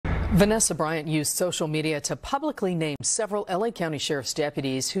Vanessa Bryant used social media to publicly name several LA County Sheriff's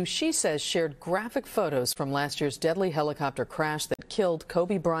deputies who she says shared graphic photos from last year's deadly helicopter crash that killed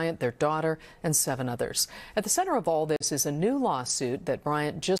Kobe Bryant, their daughter, and 7 others. At the center of all this is a new lawsuit that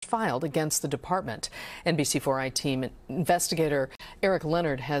Bryant just filed against the department. NBC4i team investigator Eric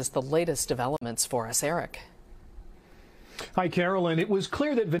Leonard has the latest developments for us. Eric. Hi, Carolyn. It was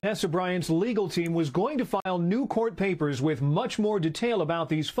clear that Vanessa Bryant's legal team was going to file new court papers with much more detail about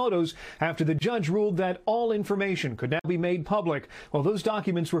these photos after the judge ruled that all information could now be made public. Well, those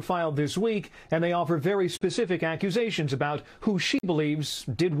documents were filed this week, and they offer very specific accusations about who she believes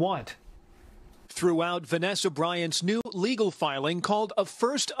did what. Throughout Vanessa Bryant's new legal filing called a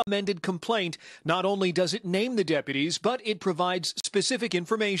first amended complaint, not only does it name the deputies, but it provides specific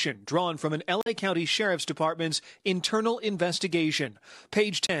information drawn from an LA County Sheriff's Department's internal investigation.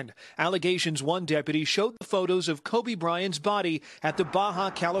 Page 10, allegations one deputy showed the photos of Kobe Bryant's body at the Baja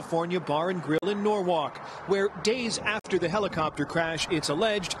California Bar and Grill in Norwalk, where days after the helicopter crash, it's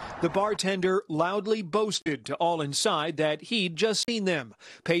alleged, the bartender loudly boasted to all inside that he'd just seen them.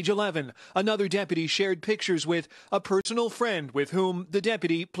 Page 11, another deputy shared pictures with a personal friend with whom the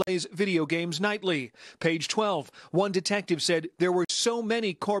deputy plays video games nightly. Page 12, one detective said there were so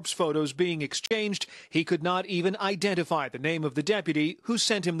many corpse photos being exchanged, he could not even identify the name of the deputy who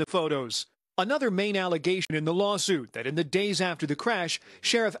sent him the photos. Another main allegation in the lawsuit that in the days after the crash,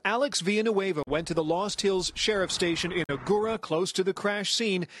 Sheriff Alex Villanueva went to the Lost Hills Sheriff Station in Agoura, close to the crash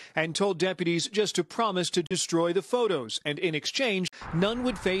scene, and told deputies just to promise to destroy the photos, and in exchange, none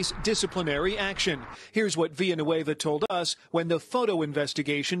would face disciplinary action. Here's what Villanueva told us when the photo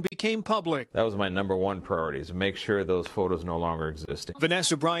investigation became public. That was my #1 priority, is to make sure those photos no longer exist.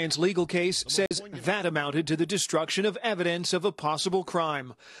 Vanessa Bryant's legal case says that amounted to the destruction of evidence of a possible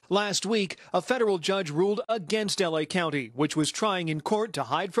crime. Last week, a federal judge ruled against LA County, which was trying in court to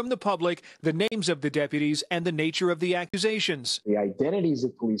hide from the public the names of the deputies and the nature of the accusations. The identities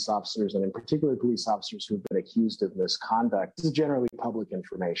of police officers, and in particular police officers who've been accused of misconduct, is generally public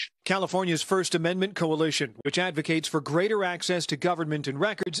information. California's First Amendment Coalition, which advocates for greater access to government and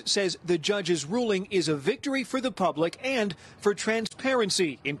records, says the judge's ruling is a victory for the public and for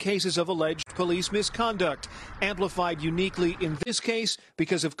transparency in cases of alleged police misconduct, amplified uniquely in this case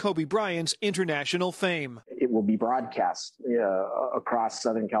because of Kobe Bryant's international fame. It will be broadcast across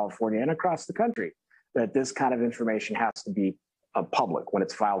Southern California and across the country that this kind of information has to be public when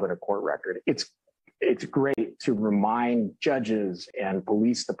it's filed in a court record. It's great to remind judges and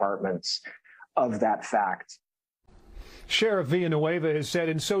police departments of that fact. Sheriff Villanueva has said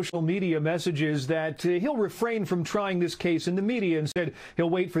in social media messages that he'll refrain from trying this case in the media and said he'll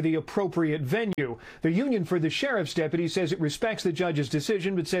wait for the appropriate venue. The union for the sheriff's deputies says it respects the judge's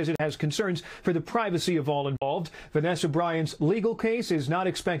decision, but says it has concerns for the privacy of all involved. Vanessa Bryant's legal case is not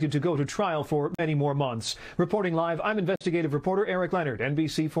expected to go to trial for many more months. Reporting live, I'm investigative reporter Eric Leonard,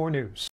 NBC4 News.